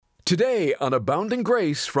Today on Abounding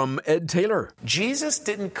Grace from Ed Taylor. Jesus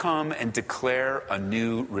didn't come and declare a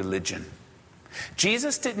new religion.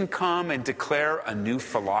 Jesus didn't come and declare a new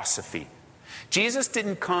philosophy. Jesus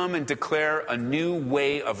didn't come and declare a new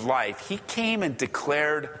way of life. He came and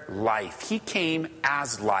declared life. He came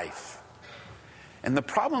as life. And the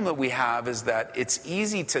problem that we have is that it's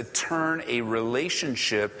easy to turn a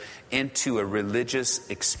relationship into a religious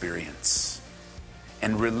experience.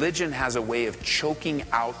 And religion has a way of choking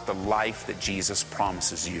out the life that Jesus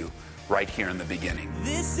promises you right here in the beginning.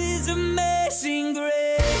 This is amazing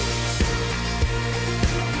grace.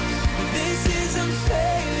 This is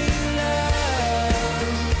unfailing love.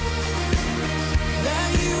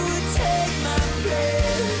 That you would take my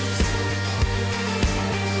place.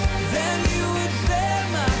 That you would bear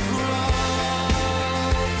my cross.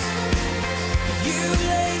 You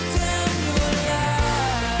laid down your life.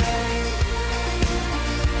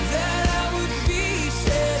 That I would be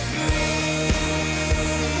set free.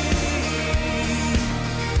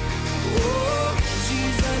 Oh,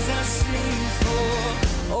 Jesus, I sing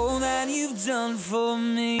for all that you've done for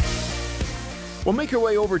me. We'll make our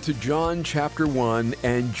way over to John chapter 1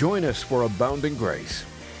 and join us for Abounding Grace.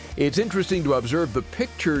 It's interesting to observe the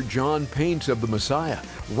picture John paints of the Messiah.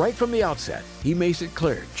 Right from the outset, he makes it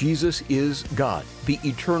clear Jesus is God, the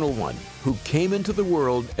Eternal One, who came into the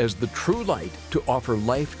world as the true light to offer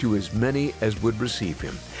life to as many as would receive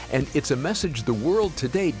him. And it's a message the world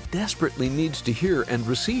today desperately needs to hear and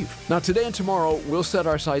receive. Now, today and tomorrow, we'll set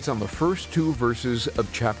our sights on the first two verses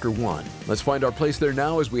of chapter 1. Let's find our place there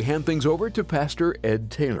now as we hand things over to Pastor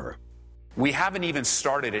Ed Taylor. We haven't even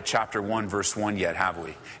started at chapter 1, verse 1 yet, have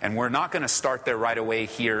we? And we're not going to start there right away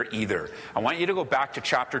here either. I want you to go back to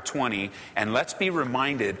chapter 20, and let's be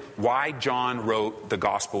reminded why John wrote the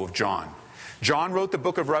Gospel of John. John wrote the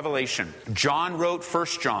book of Revelation. John wrote 1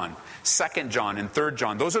 John, 2 John, and 3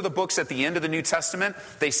 John. Those are the books at the end of the New Testament.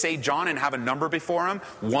 They say John and have a number before them.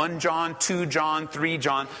 1 John, 2 John, 3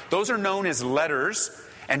 John. Those are known as letters,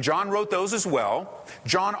 and John wrote those as well.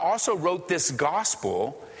 John also wrote this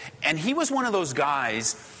gospel, and he was one of those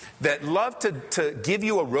guys that loved to give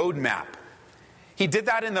you a roadmap. He did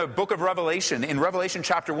that in the book of Revelation. In Revelation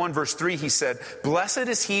chapter 1, verse 3, he said, "Blessed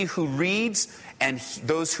is he who reads and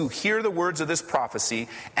those who hear the words of this prophecy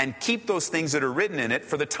and keep those things that are written in it,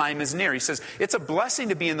 for the time is near." He says, it's a blessing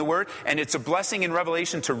to be in the Word, and it's a blessing in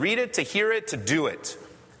Revelation to read it, to hear it, to do it.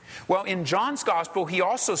 Well, in John's gospel, he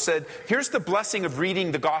also said, here's the blessing of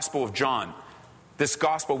reading the Gospel of John. This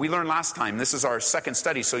gospel, we learned last time, this is our second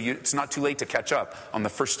study, so it's not too late to catch up on the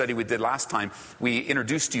first study we did last time. We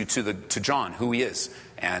introduced you to John, who he is,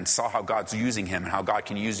 and saw how God's using him and how God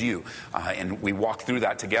can use you. And we walked through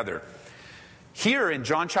that together. Here in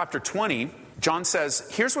John chapter 20, John says,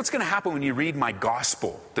 here's what's going to happen when you read my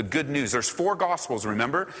gospel, the good news. There's 4 gospels,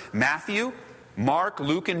 remember? Matthew, Mark,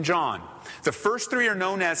 Luke, and John. The first 3 are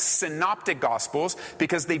known as synoptic gospels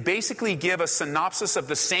because they basically give a synopsis of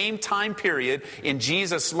the same time period in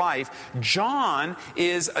Jesus' life. John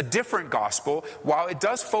is a different gospel. While it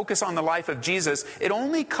does focus on the life of Jesus, it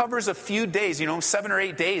only covers a few days, 7 or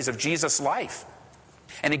 8 days of Jesus' life.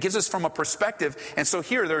 And it gives us from a perspective. And so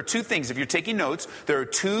here, there are 2 things. If you're taking notes, there are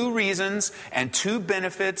 2 reasons and 2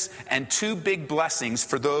 benefits and 2 big blessings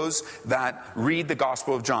for those that read the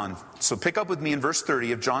Gospel of John. So pick up with me in verse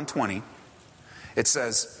 30 of John 20. It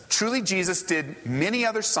says, "Truly Jesus did many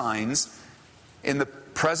other signs in the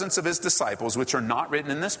presence of his disciples, which are not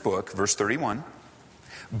written in this book," verse 31.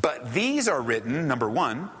 "But these are written," number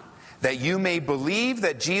 1, "that you may believe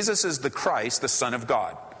that Jesus is the Christ, the Son of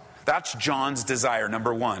God." That's John's desire,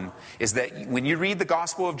 number 1, is that when you read the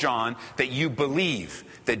Gospel of John, that you believe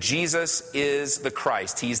that Jesus is the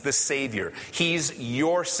Christ. He's the Savior. He's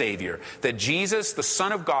your Savior. That Jesus, the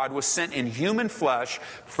Son of God, was sent in human flesh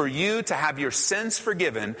for you to have your sins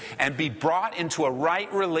forgiven and be brought into a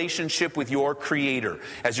right relationship with your Creator.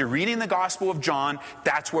 As you're reading the Gospel of John,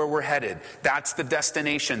 that's where we're headed. That's the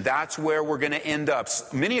destination. That's where we're going to end up.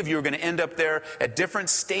 Many of you are going to end up there at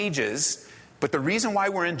different stages. But the reason why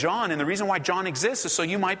we're in John and the reason why John exists is so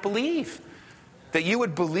you might believe. That you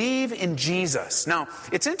would believe in Jesus. Now,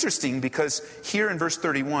 it's interesting because here in verse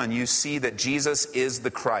 31, you see that Jesus is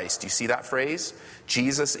the Christ. You see that phrase?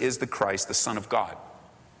 Jesus is the Christ, the Son of God.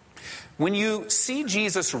 When you see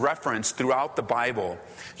Jesus referenced throughout the Bible,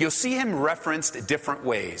 you'll see him referenced different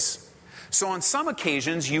ways. So on some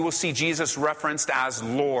occasions, you will see Jesus referenced as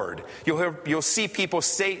Lord. You'll see people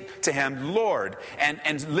say to him, Lord,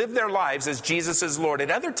 and live their lives as Jesus is Lord. At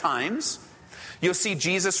other times, you'll see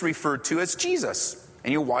Jesus referred to as Jesus.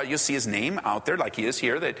 And you'll see his name out there like he is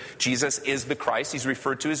here, that Jesus is the Christ. He's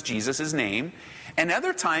referred to as Jesus' name. And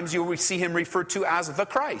other times you will see him referred to as the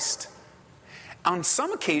Christ. On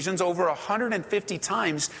some occasions, over 150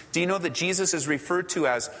 times, do you know that Jesus is referred to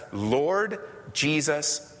as Lord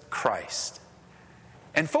Jesus Christ?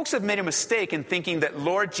 And folks have made a mistake in thinking that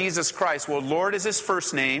Lord Jesus Christ, well, Lord is his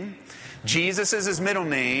first name, Jesus is his middle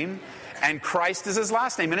name, and Christ is his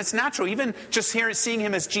last name. And it's natural, even just seeing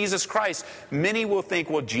him as Jesus Christ, many will think,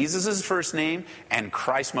 well, Jesus is his first name, and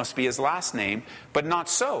Christ must be his last name, but not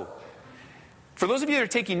so. For those of you that are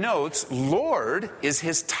taking notes, Lord is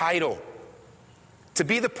his title. To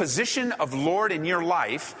be the position of Lord in your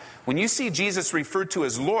life, when you see Jesus referred to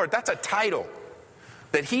as Lord, that's a title.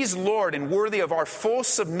 That he's Lord and worthy of our full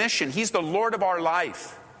submission. He's the Lord of our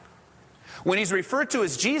life. When he's referred to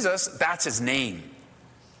as Jesus, that's his name.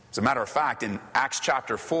 As a matter of fact, in Acts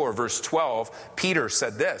chapter 4, verse 12, Peter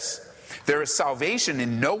said this, "There is salvation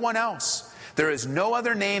in no one else. There is no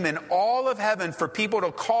other name in all of heaven for people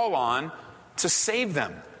to call on to save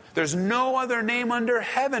them. There's no other name under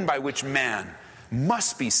heaven by which man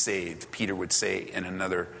must be saved," Peter would say in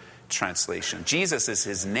another translation. Jesus is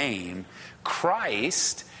his name.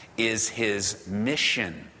 Christ is his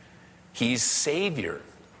mission. He's Savior.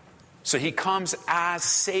 So he comes as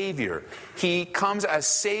Savior. He comes as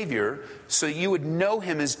Savior so you would know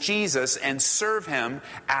him as Jesus and serve him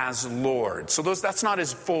as Lord. So that's not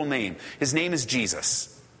his full name. His name is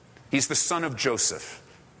Jesus. He's the son of Joseph.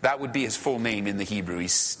 That would be his full name in the Hebrew.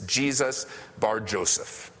 He's Jesus bar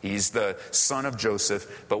Joseph. He's the son of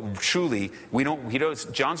Joseph. But truly,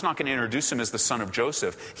 John's not going to introduce him as the son of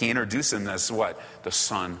Joseph. He introduced him as what? The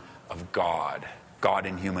Son of God. God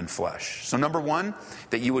in human flesh. So number one,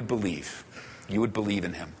 that you would believe. You would believe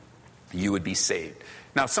in him. You would be saved.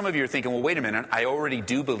 Now, some of you are thinking, well, wait a minute. I already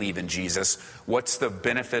do believe in Jesus. What's the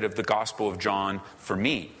benefit of the Gospel of John for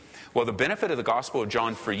me? Well, the benefit of the Gospel of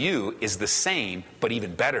John for you is the same, but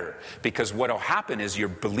even better. Because what will happen is your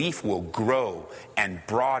belief will grow and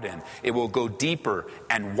broaden. It will go deeper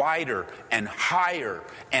and wider and higher.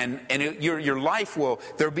 And your life will,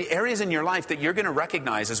 there will be areas in your life that you're going to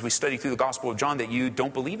recognize as we study through the Gospel of John that you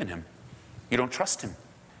don't believe in him. You don't trust him.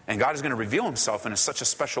 And God is going to reveal himself in such a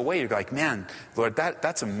special way. You're like, man, Lord,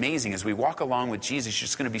 that's amazing. As we walk along with Jesus, you're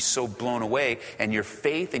just going to be so blown away. And your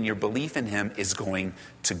faith and your belief in him is going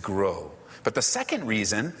to grow. But the second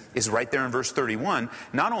reason is right there in verse 31.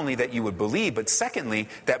 Not only that you would believe, but secondly,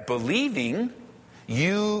 that believing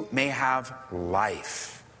you may have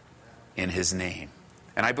life in his name.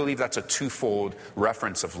 And I believe that's a twofold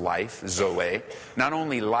reference of life, Zoe. Not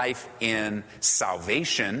only life in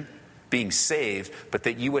salvation, being saved, but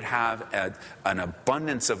that you would have an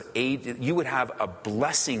abundance of aid. You would have a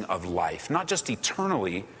blessing of life, not just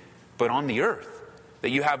eternally, but on the earth. That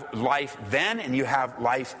you have life then and you have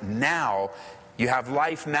life now. You have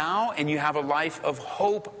life now and you have a life of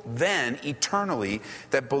hope then, eternally.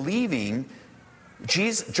 That believing,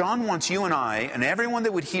 John wants you and I, and everyone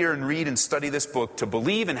that would hear and read and study this book, to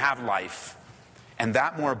believe and have life. And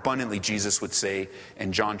that more abundantly, Jesus would say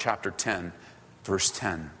in John chapter 10, verse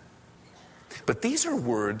 10. But these are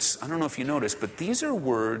words, I don't know if you noticed, but these are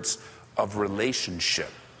words of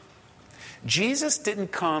relationship. Jesus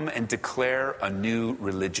didn't come and declare a new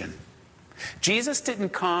religion. Jesus didn't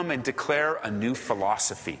come and declare a new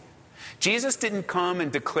philosophy. Jesus didn't come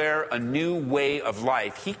and declare a new way of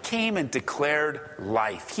life. He came and declared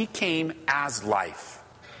life. He came as life.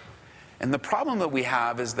 And the problem that we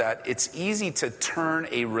have is that it's easy to turn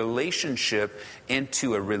a relationship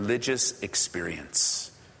into a religious experience.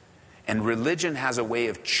 And religion has a way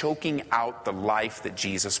of choking out the life that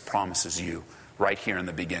Jesus promises you right here in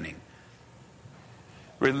the beginning.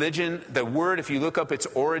 Religion, the word, if you look up its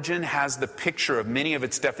origin, has the picture of many of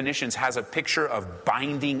its definitions, has a picture of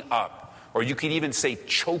binding up. Or you could even say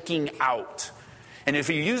choking out. And if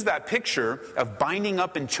you use that picture of binding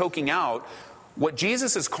up and choking out, what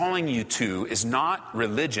Jesus is calling you to is not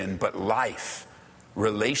religion, but life.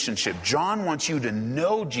 Relationship. John wants you to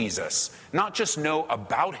know Jesus, not just know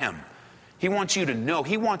about him. He wants you to know.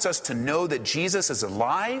 He wants us to know that Jesus is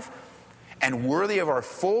alive and worthy of our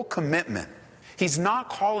full commitment. He's not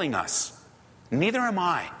calling us, neither am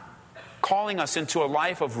I, calling us into a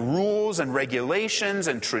life of rules and regulations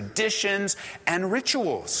and traditions and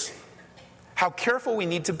rituals. How careful we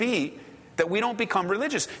need to be that we don't become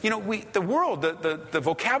religious. You know, the world, the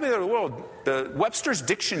vocabulary of the world, the Webster's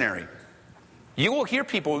Dictionary, you will hear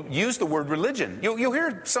people use the word religion. You'll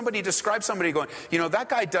hear somebody describe somebody going, you know, that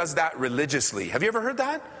guy does that religiously. Have you ever heard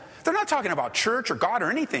that? They're not talking about church or God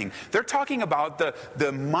or anything. They're talking about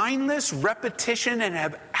the mindless repetition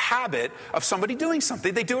and habit of somebody doing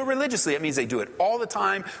something. They do it religiously. It means they do it all the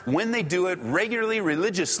time. When they do it regularly,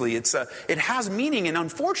 religiously, it has meaning. And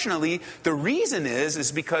unfortunately, the reason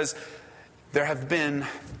is because there have been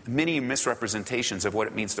many misrepresentations of what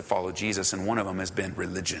it means to follow Jesus, and one of them has been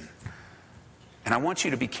religion. And I want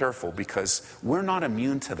you to be careful, because we're not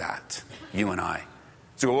immune to that, you and I.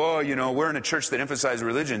 So, we're in a church that emphasizes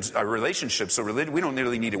relationships, so we don't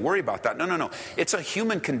really need to worry about that. No. It's a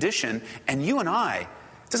human condition, and you and I,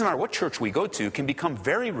 it doesn't matter what church we go to, can become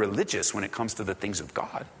very religious when it comes to the things of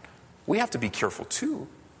God. We have to be careful too.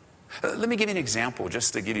 Let me give you an example,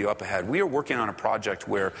 just to give you up ahead. We are working on a project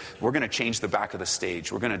where we're going to change the back of the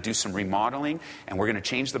stage. We're going to do some remodeling, and we're going to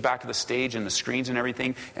change the back of the stage and the screens and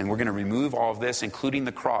everything, and we're going to remove all of this, including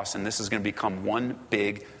the cross, and this is going to become one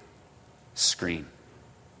big screen.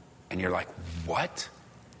 And you're like, what?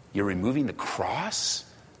 You're removing the cross?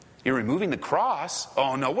 You're removing the cross?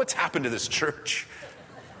 Oh no, what's happened to this church?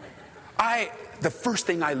 The first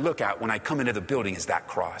thing I look at when I come into the building is that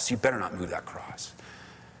cross. You better not move that cross.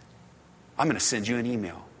 I'm going to send you an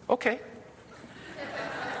email. Okay.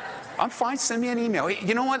 I'm fine, send me an email.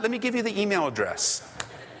 You know what? Let me give you the email address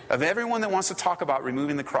of everyone that wants to talk about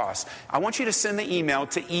removing the cross. I want you to send the email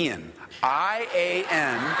to Ian, I-A-N,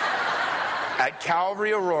 at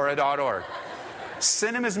calvaryaurora.org.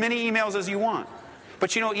 Send him as many emails as you want.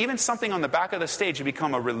 But even something on the back of the stage will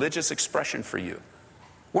become a religious expression for you.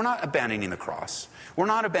 We're not abandoning the cross. We're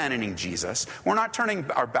not abandoning Jesus. We're not turning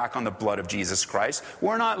our back on the blood of Jesus Christ.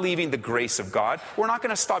 We're not leaving the grace of God. We're not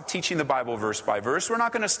going to stop teaching the Bible verse by verse. We're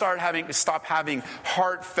not going to stop having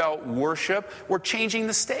heartfelt worship. We're changing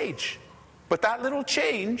the stage. But that little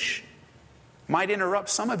change might interrupt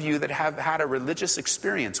some of you that have had a religious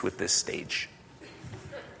experience with this stage.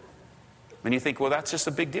 And you think, well, that's just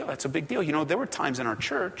a big deal. That's a big deal. There were times in our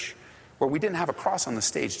church where we didn't have a cross on the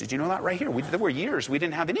stage. Did you know that? Right here. There were years we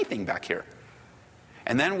didn't have anything back here.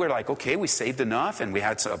 And then we're like, okay, we saved enough, and we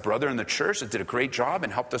had a brother in the church that did a great job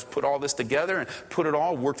and helped us put all this together and put it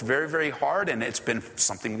all, worked very, very hard, and it's been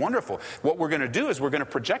something wonderful. What we're going to do is we're going to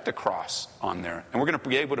project a cross on there, and we're going to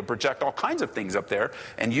be able to project all kinds of things up there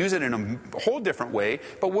and use it in a whole different way,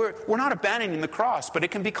 but we're not abandoning the cross, but it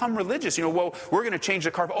can become religious. Well, we're going to change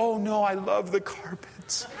the carpet. Oh, no, I love the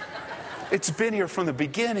carpets. It's been here from the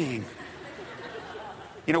beginning.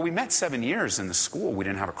 We met 7 years in the school. We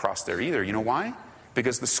didn't have a cross there either. You know why?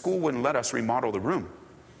 Because the school wouldn't let us remodel the room.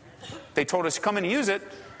 They told us, come in and use it,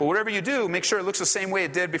 but whatever you do, make sure it looks the same way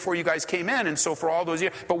it did before you guys came in. And so for all those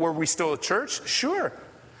years, but were we still a church? Sure.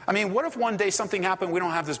 What if one day something happened, we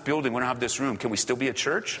don't have this building, we don't have this room. Can we still be a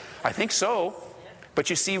church? I think so. But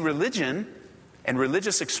you see, religion and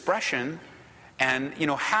religious expression and,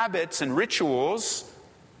 habits and rituals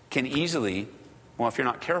can easily, if you're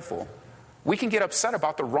not careful, we can get upset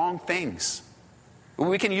about the wrong things.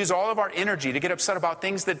 We can use all of our energy to get upset about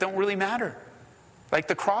things that don't really matter. Like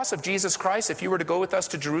the cross of Jesus Christ, if you were to go with us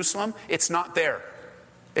to Jerusalem, it's not there.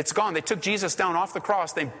 It's gone. They took Jesus down off the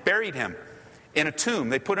cross. They buried him in a tomb.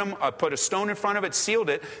 They put a stone in front of it, sealed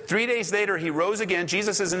it. 3 days later, he rose again.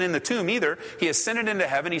 Jesus isn't in the tomb either. He ascended into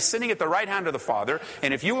heaven. He's sitting at the right hand of the Father.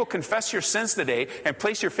 And if you will confess your sins today and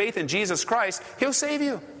place your faith in Jesus Christ, he'll save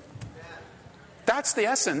you. That's the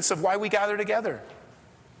essence of why we gather together.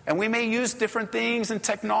 And we may use different things and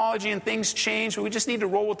technology and things change, but we just need to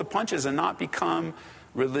roll with the punches and not become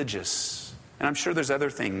religious. And I'm sure there's other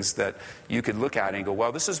things that you could look at and go,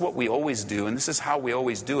 well, this is what we always do, and this is how we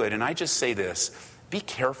always do it. And I just say this, be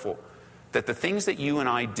careful that the things that you and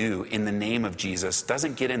I do in the name of Jesus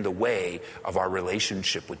doesn't get in the way of our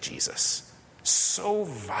relationship with Jesus. So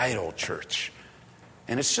vital, church.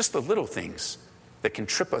 And it's just the little things that can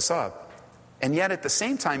trip us up. And yet at the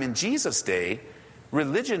same time, in Jesus' day,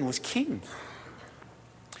 religion was king.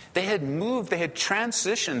 They had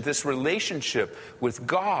transitioned this relationship with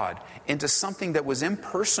God into something that was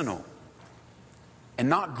impersonal and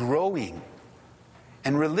not growing.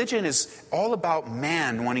 And religion is all about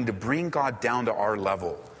man wanting to bring God down to our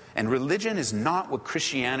level. And religion is not what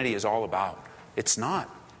Christianity is all about. It's not.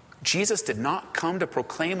 Jesus did not come to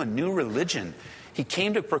proclaim a new religion. He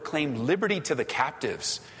came to proclaim liberty to the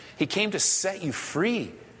captives. He came to set you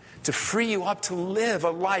free, to free you up to live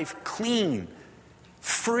a life clean,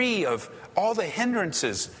 free of all the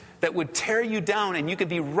hindrances that would tear you down, and you could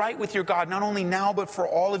be right with your God, not only now, but for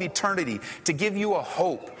all of eternity, to give you a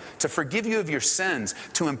hope, to forgive you of your sins,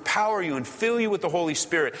 to empower you and fill you with the Holy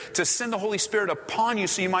Spirit, to send the Holy Spirit upon you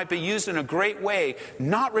so you might be used in a great way.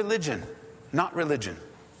 Not religion. Not religion.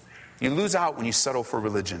 You lose out when you settle for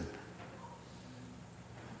religion.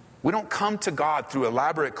 We don't come to God through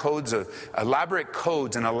elaborate codes and elaborate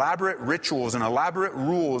rituals and elaborate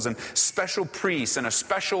rules and special priests in a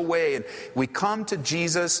special way. And we come to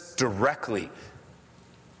Jesus directly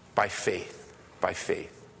by faith. By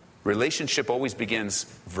faith. Relationship always begins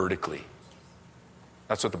vertically.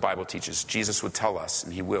 That's what the Bible teaches. Jesus would tell us,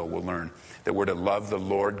 and he will, we'll learn, that we're to love the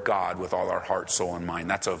Lord God with all our heart, soul, and mind.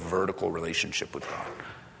 That's a vertical relationship with God.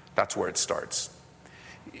 That's where it starts.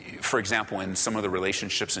 For example, in some of the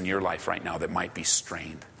relationships in your life right now that might be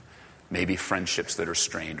strained, maybe friendships that are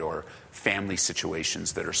strained, or family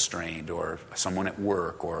situations that are strained, or someone at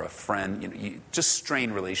work, or a friend, just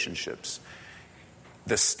strained relationships.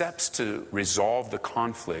 The steps to resolve the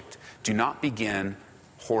conflict do not begin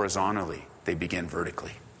horizontally. They begin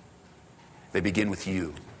vertically. They begin with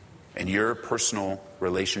you and your personal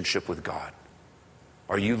relationship with God.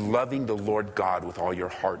 Are you loving the Lord God with all your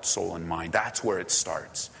heart, soul, and mind? That's where it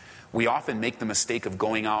starts. We often make the mistake of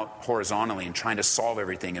going out horizontally and trying to solve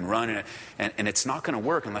everything and run it, and it's not going to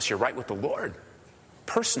work unless you're right with the Lord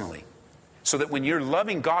personally. So that when you're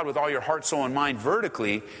loving God with all your heart, soul, and mind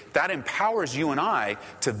vertically, that empowers you and I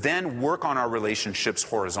to then work on our relationships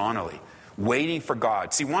horizontally. Waiting for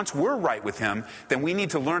God. See, once we're right with him, then we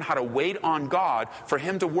need to learn how to wait on God for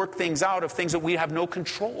him to work things out of things that we have no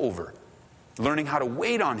control over. Learning how to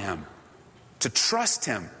wait on him, to trust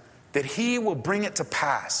him, that he will bring it to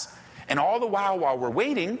pass. And all the while we're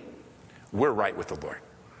waiting, we're right with the Lord.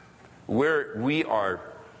 We are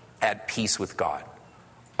at peace with God.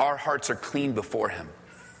 Our hearts are clean before him.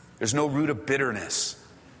 There's no root of bitterness.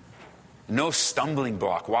 No stumbling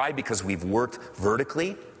block. Why? Because we've worked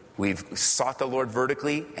vertically. We've sought the Lord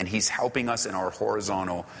vertically, and he's helping us in our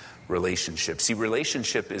horizontal relationship. See,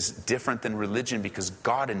 relationship is different than religion because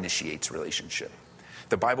God initiates relationship.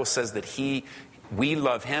 The Bible says that we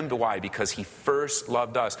love him. Why? Because he first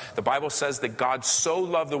loved us. The Bible says that God so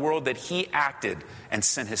loved the world that he acted and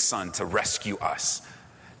sent his son to rescue us.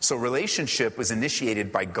 So relationship was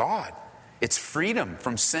initiated by God. It's freedom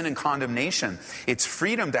from sin and condemnation. It's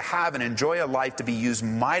freedom to have and enjoy a life to be used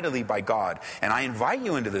mightily by God. And I invite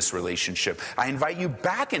you into this relationship. I invite you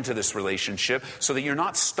back into this relationship so that you're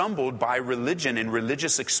not stumbled by religion and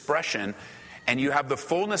religious expression, and you have the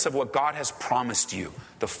fullness of what God has promised you,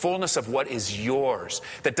 the fullness of what is yours,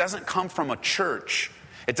 that doesn't come from a church.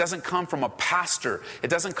 It doesn't come from a pastor.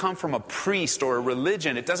 It doesn't come from a priest or a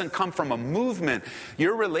religion. It doesn't come from a movement.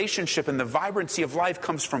 Your relationship and the vibrancy of life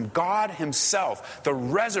comes from God himself. The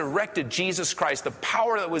resurrected Jesus Christ, the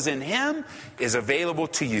power that was in him is available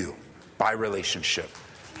to you by relationship.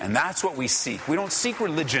 And that's what we seek. We don't seek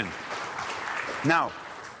religion. Now,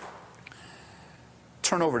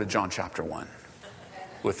 turn over to John chapter 1.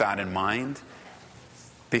 With that in mind,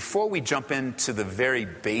 before we jump into the very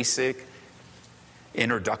basic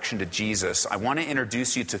introduction to Jesus, I want to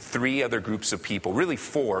introduce you to three other groups of people, really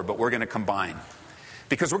four, but we're going to combine.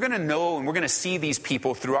 Because we're going to know and we're going to see these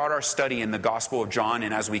people throughout our study in the Gospel of John,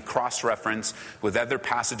 and as we cross-reference with other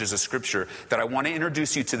passages of Scripture, that I want to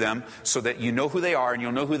introduce you to them so that you know who they are and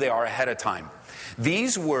you'll know who they are ahead of time.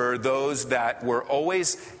 These were those that were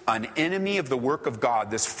always an enemy of the work of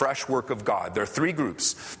God, this fresh work of God. There are three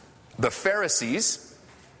groups: the Pharisees,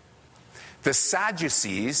 the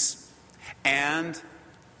Sadducees, and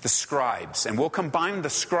the scribes. And we'll combine the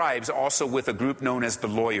scribes also with a group known as the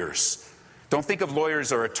lawyers. Don't think of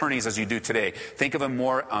lawyers or attorneys as you do today. Think of them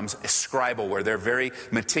more scribal, where they're very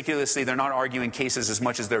meticulously, they're not arguing cases as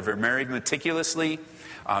much as they're very meticulously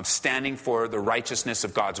standing for the righteousness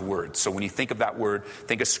of God's word. So when you think of that word,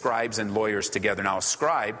 think of scribes and lawyers together. Now, a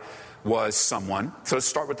scribe was someone, so let's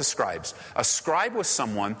start with the scribes. A scribe was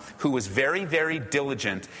someone who was very, very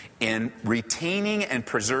diligent in retaining and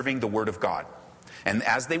preserving the word of God. And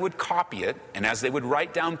as they would copy it, and as they would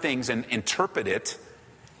write down things and interpret it,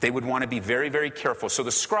 they would want to be very, very careful. So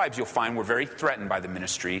the scribes, you'll find, were very threatened by the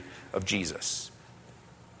ministry of Jesus.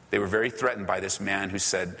 They were very threatened by this man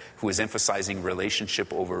who was emphasizing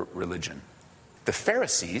relationship over religion. The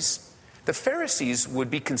Pharisees would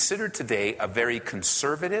be considered today a very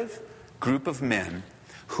conservative group of men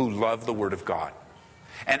who love the Word of God.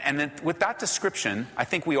 And then with that description, I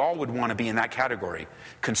think we all would want to be in that category.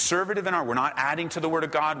 Conservative we're not adding to the Word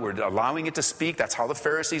of God, we're allowing it to speak. That's how the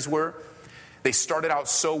Pharisees were. They started out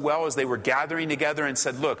so well as they were gathering together and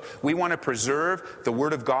said, look, we want to preserve the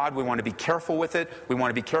Word of God. We want to be careful with it. We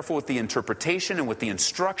want to be careful with the interpretation and with the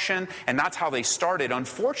instruction. And that's how they started.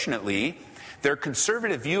 Unfortunately, their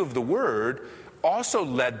conservative view of the Word also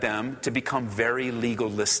led them to become very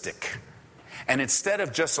legalistic. And instead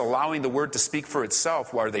of just allowing the word to speak for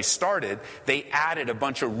itself where they started, they added a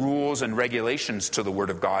bunch of rules and regulations to the word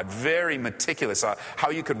of God. Very meticulous, how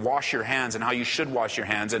you could wash your hands and how you should wash your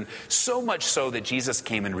hands. And so much so that Jesus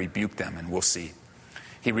came and rebuked them, and we'll see.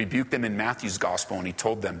 He rebuked them in Matthew's gospel, and he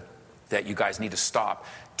told them that you guys need to stop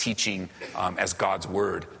teaching as God's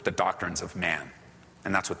word the doctrines of man.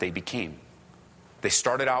 And that's what they became. They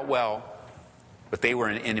started out well, but they were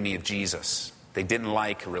an enemy of Jesus. They didn't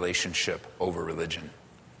like a relationship over religion.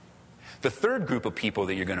 The third group of people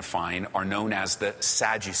that you're going to find are known as the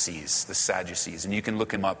Sadducees. The Sadducees. And you can look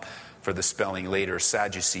them up for the spelling later,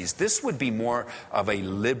 Sadducees. This would be more of a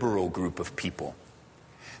liberal group of people.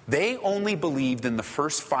 They only believed in the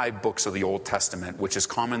first 5 books of the Old Testament, which is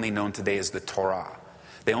commonly known today as the Torah.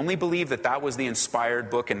 They only believed that that was the inspired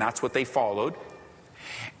book, and that's what they followed.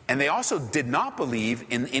 And they also did not believe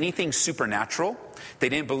in anything supernatural. They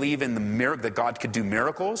didn't believe in that God could do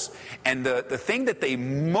miracles. And the thing that they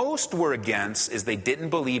most were against is they didn't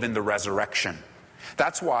believe in the resurrection.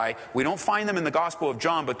 That's why we don't find them in the Gospel of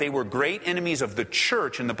John, but they were great enemies of the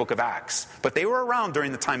church in the book of Acts. But they were around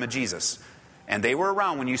during the time of Jesus. And they were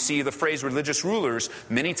around when you see the phrase religious rulers.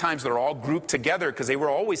 Many times they're all grouped together because they were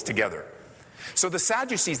always together. So the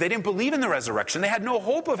Sadducees, they didn't believe in the resurrection. They had no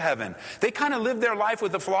hope of heaven. They kind of lived their life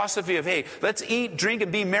with the philosophy of, hey, let's eat, drink,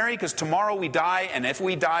 and be merry because tomorrow we die, and if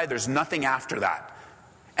we die, there's nothing after that.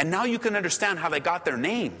 And now you can understand how they got their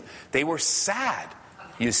name. They were sad,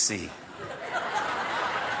 you see.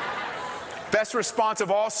 Best response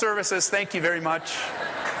of all services, thank you very much.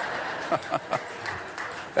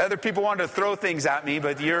 Other people wanted to throw things at me,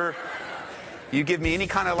 but you give me any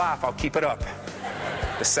kind of laugh, I'll keep it up.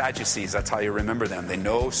 The Sadducees, that's how you remember them. They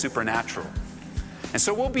know supernatural. And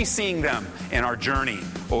so we'll be seeing them in our journey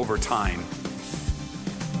over time.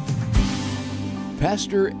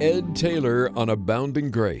 Pastor Ed Taylor on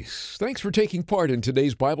Abounding Grace. Thanks for taking part in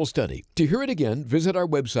today's Bible study. To hear it again, visit our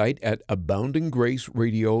website at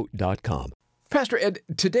aboundinggraceradio.com. Pastor Ed,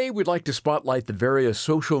 today we'd like to spotlight the various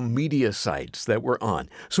social media sites that we're on.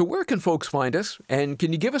 So where can folks find us? And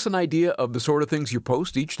can you give us an idea of the sort of things you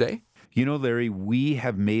post each day? You know, Larry, we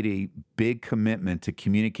have made a big commitment to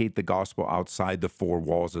communicate the gospel outside the 4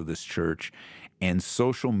 walls of this church, and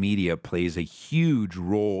social media plays a huge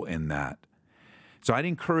role in that. So I'd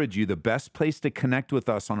encourage you, the best place to connect with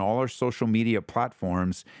us on all our social media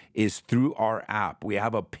platforms is through our app. We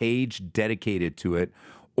have a page dedicated to it,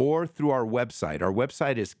 or through our website. Our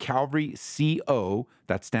website is Calvary CO,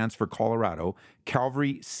 that stands for Colorado,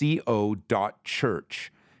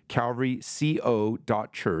 calvaryco.church.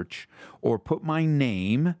 calvaryco.church, or put my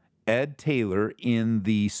name, Ed Taylor, in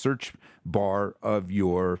the search bar of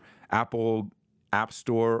your Apple App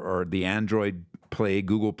Store or the Android Play,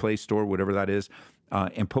 Google Play Store, whatever that is,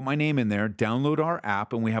 and put my name in there. Download our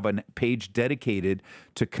app, and we have a page dedicated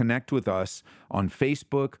to connect with us on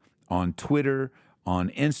Facebook, on Twitter, on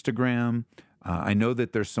Instagram. I know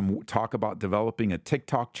that there's some talk about developing a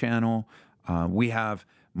TikTok channel. We have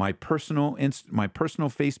my personal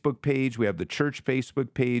Facebook page. We have the church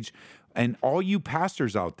Facebook page. And all you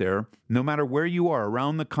pastors out there, no matter where you are,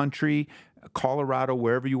 around the country, Colorado,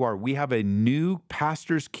 wherever you are, we have a new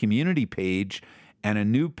pastors community page and a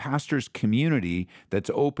new pastors community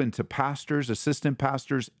that's open to pastors, assistant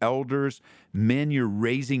pastors, elders, men you're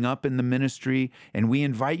raising up in the ministry, and we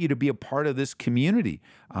invite you to be a part of this community.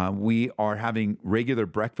 We are having regular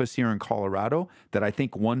breakfasts here in Colorado that I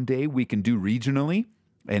think one day we can do regionally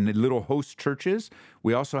and little host churches.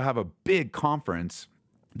 We also have a big conference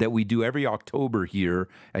that we do every October here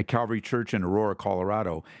at Calvary Church in Aurora,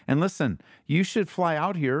 Colorado. And listen, you should fly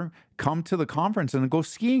out here, come to the conference, and go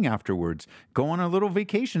skiing afterwards. Go on a little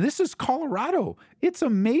vacation. This is Colorado. It's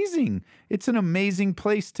amazing. It's an amazing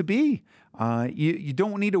place to be. You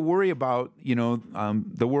don't need to worry about,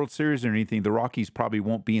 the World Series or anything. The Rockies probably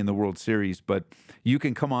won't be in the World Series, but you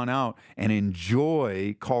can come on out and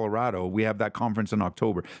enjoy Colorado. We have that conference in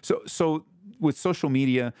October. So with social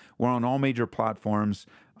media, we're on all major platforms.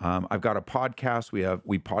 I've got a podcast.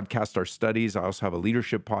 We podcast our studies. I also have a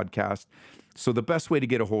leadership podcast. So the best way to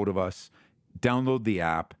get a hold of us, download the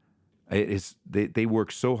app. They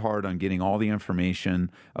work so hard on getting all the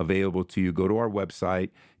information available to you. Go to our website,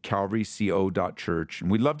 calvaryco.church,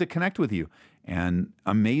 and we'd love to connect with you. And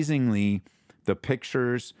amazingly, the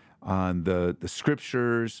pictures, the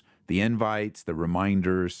scriptures, the invites, the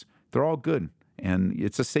reminders, they're all good. And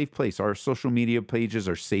it's a safe place. Our social media pages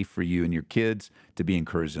are safe for you and your kids to be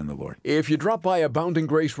encouraged in the Lord. If you drop by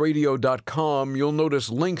aboundinggraceradio.com, you'll notice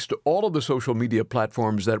links to all of the social media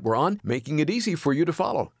platforms that we're on, making it easy for you to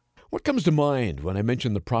follow. What comes to mind when I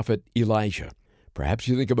mention the prophet Elijah? Perhaps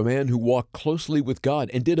you think of a man who walked closely with God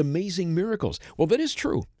and did amazing miracles. Well, that is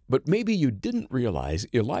true. But maybe you didn't realize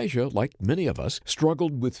Elijah, like many of us,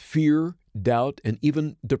 struggled with fear, doubt, and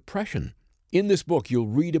even depression. In this book, you'll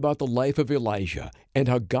read about the life of Elijah and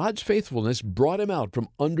how God's faithfulness brought him out from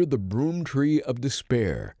under the broom tree of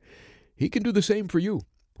despair. He can do the same for you.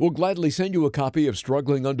 We'll gladly send you a copy of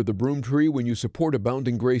Struggling Under the Broom Tree when you support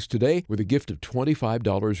Abounding Grace today with a gift of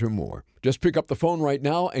 $25 or more. Just pick up the phone right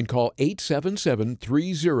now and call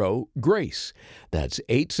 877-30-GRACE. That's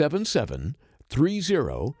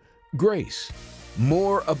 877-30-GRACE.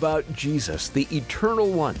 More about Jesus, the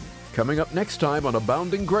Eternal One, coming up next time on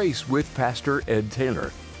Abounding Grace with Pastor Ed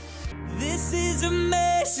Taylor. This is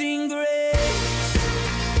amazing grace.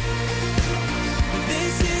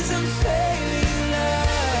 This is unfailing love.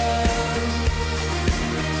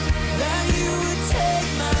 That you would take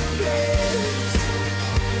my place.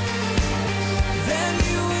 That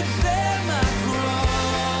you would bear my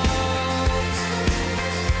cross.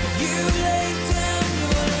 You laid down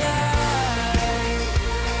your life.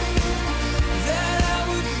 That I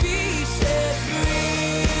would be set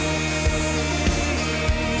free.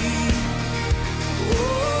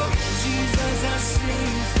 Oh, Jesus, I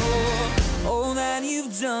sing for all that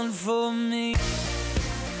you've done for me.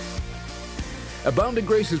 Abounding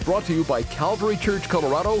Grace is brought to you by Calvary Church,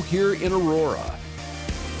 Colorado, here in Aurora.